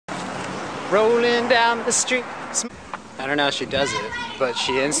rolling down the street. I don't know how she does it, but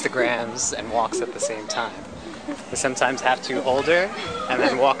she Instagrams and walks at the same time. We sometimes have to hold her and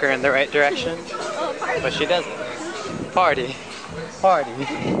then walk her in the right direction, but she does it. Party. Party. So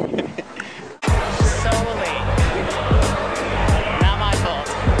late. Not my fault.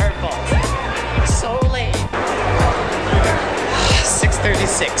 Her fault. So late.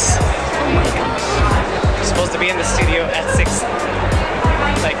 6:36. Oh my god. We're supposed to be in the studio at 6,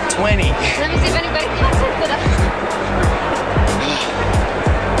 like 20. Let me see if anybody pops up with us.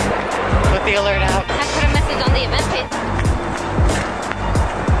 Put the alert out. I put a message on the event page.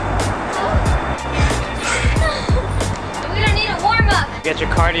 We don't need a warm up. Get your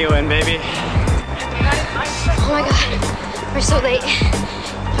cardio in, baby. Oh my god. We're so late.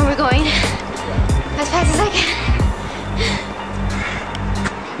 And we're going as fast as I can.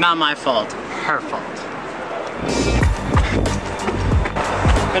 Not my fault. Her fault.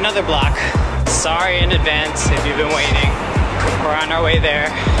 Another block. Sorry in advance if you've been waiting. We're on our way there.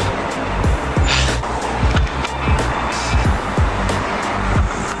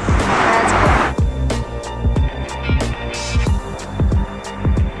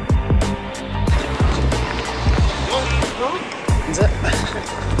 That's it.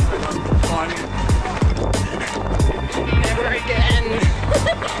 Never again.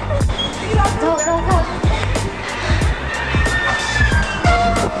 Go, go, go.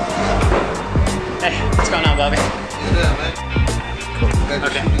 Hey, what's going on, Bobby?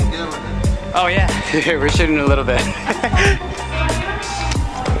 Okay. Oh yeah, we're shooting a little bit.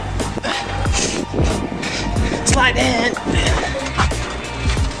 Slide in.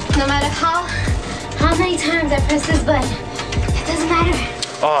 No matter how many times I press this button, it doesn't matter.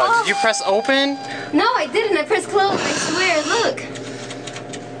 Oh, did you press open? No, I didn't. I pressed close. I swear. Look.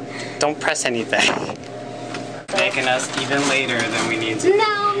 Don't press anything. Making us even later than we need to.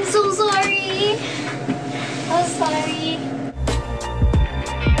 No, I'm so sorry. I'm sorry.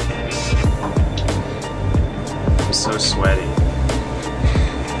 I'm so sweaty.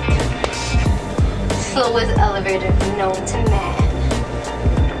 Slowest elevator known to man.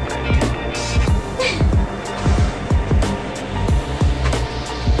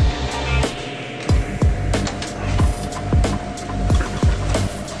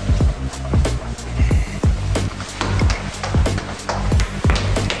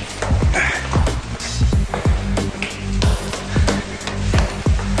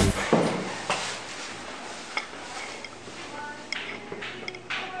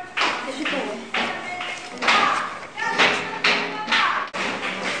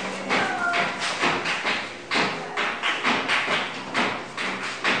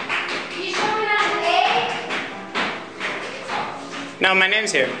 No, my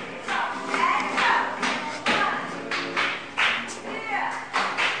name's here.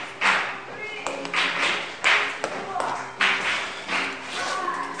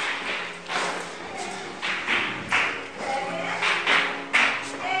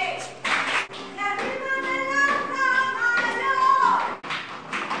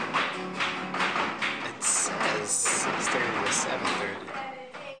 It says 6:30 to 7:30.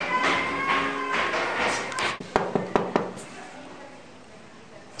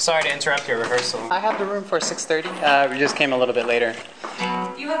 Sorry to interrupt your rehearsal. I have the room for 6:30. We just came a little bit later.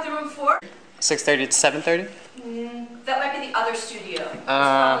 You have the room for? 6:30 to 7:30? That might be the other studio. It's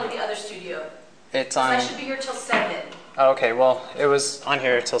probably the other studio. It's So on. I should be here till 7. Oh, okay, well, it was on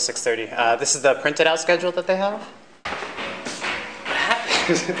here till 6:30. This is the printed out schedule that they have. What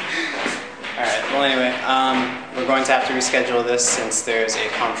happened? Alright, well anyway, we're going to have to reschedule this since there's a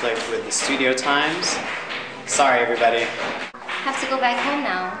conflict with the studio times. Sorry, everybody. Have to go back home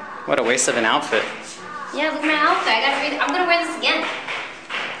now. What a waste of an outfit. Yeah, look at my outfit. I'm gonna wear this again.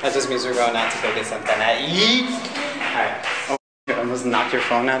 That just means we're going out to go get something to eat. Alright. Oh, I almost knocked your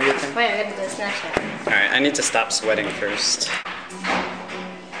phone out of your thing. Wait, I gotta do a Snapchat. Alright, I need to stop sweating first.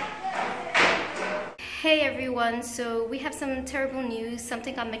 Hey everyone, so we have some terrible news.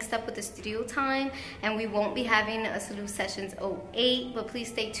 Something got mixed up with the studio time and we won't be having a Salud Sessions 08, but please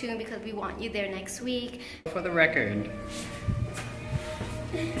stay tuned because we want you there next week. For the record,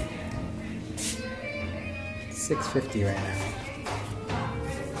 6:50 right now.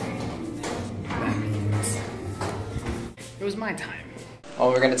 That means it was my time. Well,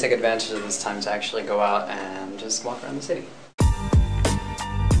 we're gonna take advantage of this time to actually go out and just walk around the city.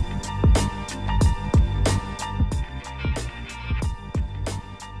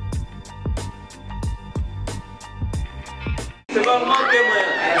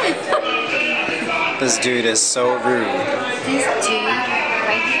 This dude is so rude. This dude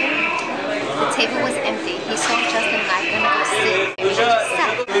right here, the table was empty. He saw Justin and I gonna go sit.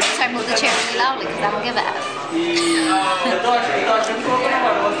 Sat. Sorry, hold the chair really loudly because I don't give a F.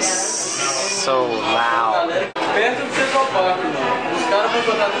 So loud.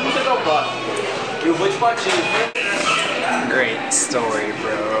 Great story,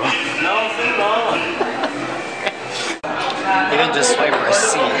 bro. He didn't just swipe for a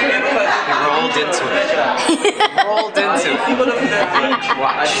seat. He rolled into it. Rolled into it.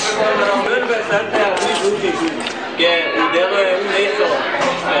 Watch.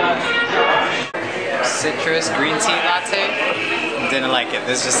 Citrus green tea latte. Didn't like it.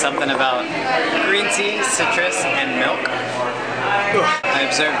 There's just something about green tea, citrus, and milk. I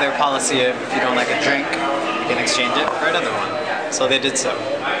observed their policy of if you don't like a drink, you can exchange it for another one. So they did so.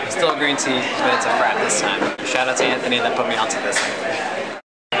 Still green tea, but it's a frat this time. Shout out to Anthony that put me onto this anyway.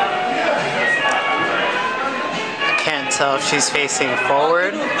 I can't tell if she's facing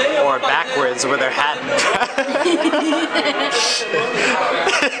forward or backwards with her hat.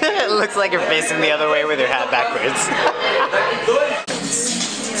 It looks like you're facing the other way with your hat backwards.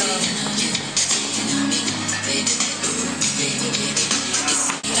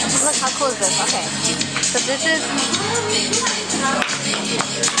 Look how cool is this? Okay. So this is...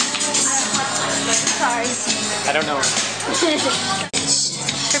 Sorry. I don't know.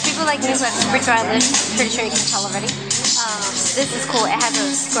 For people like me who have super dry lips, pretty sure you can tell already. This is cool. It has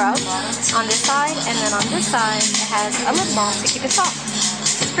a scrub on this side, and then on this side, it has a lip balm to keep it soft.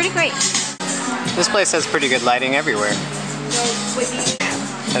 It's pretty great. This place has pretty good lighting everywhere.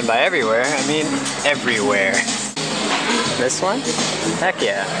 And by everywhere, I mean everywhere. This one? Heck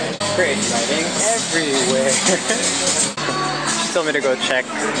yeah. Great lighting everywhere. She told me to go check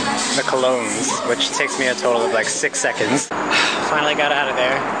the colognes, which takes me a total of like 6 seconds. Finally got out of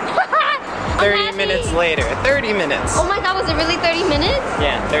there. 30 minutes later. 30 minutes. Oh my god, was it really 30 minutes?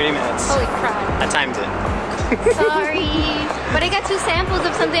 Yeah, 30 minutes. Holy crap. I timed it. Sorry. But I got 2 samples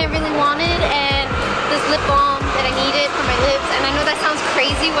of something I really wanted and this lip balm that I needed for my lips. And I know that sounds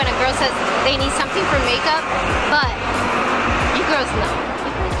crazy when a girl says they need something for makeup, but you girls know.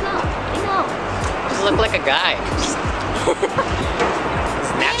 You guys know. I know. Just look like a guy.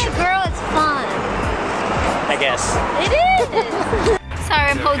 It's natural. Being a girl, it's fun. I guess. It is. Sorry,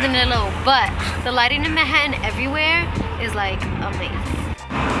 I'm holding it low, but the lighting in Manhattan everywhere is like amazing.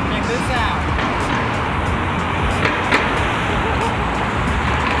 Check this out.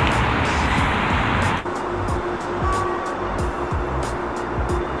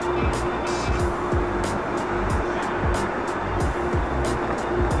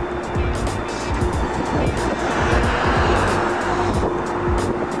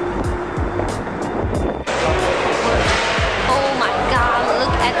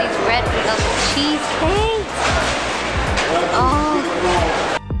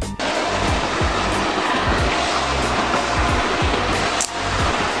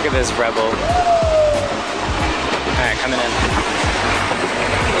 Look at this rebel. Alright, coming in.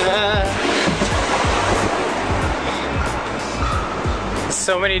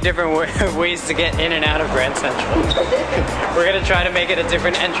 So many different ways to get in and out of Grand Central. We're gonna try to make it a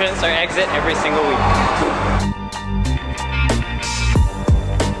different entrance or exit every single week.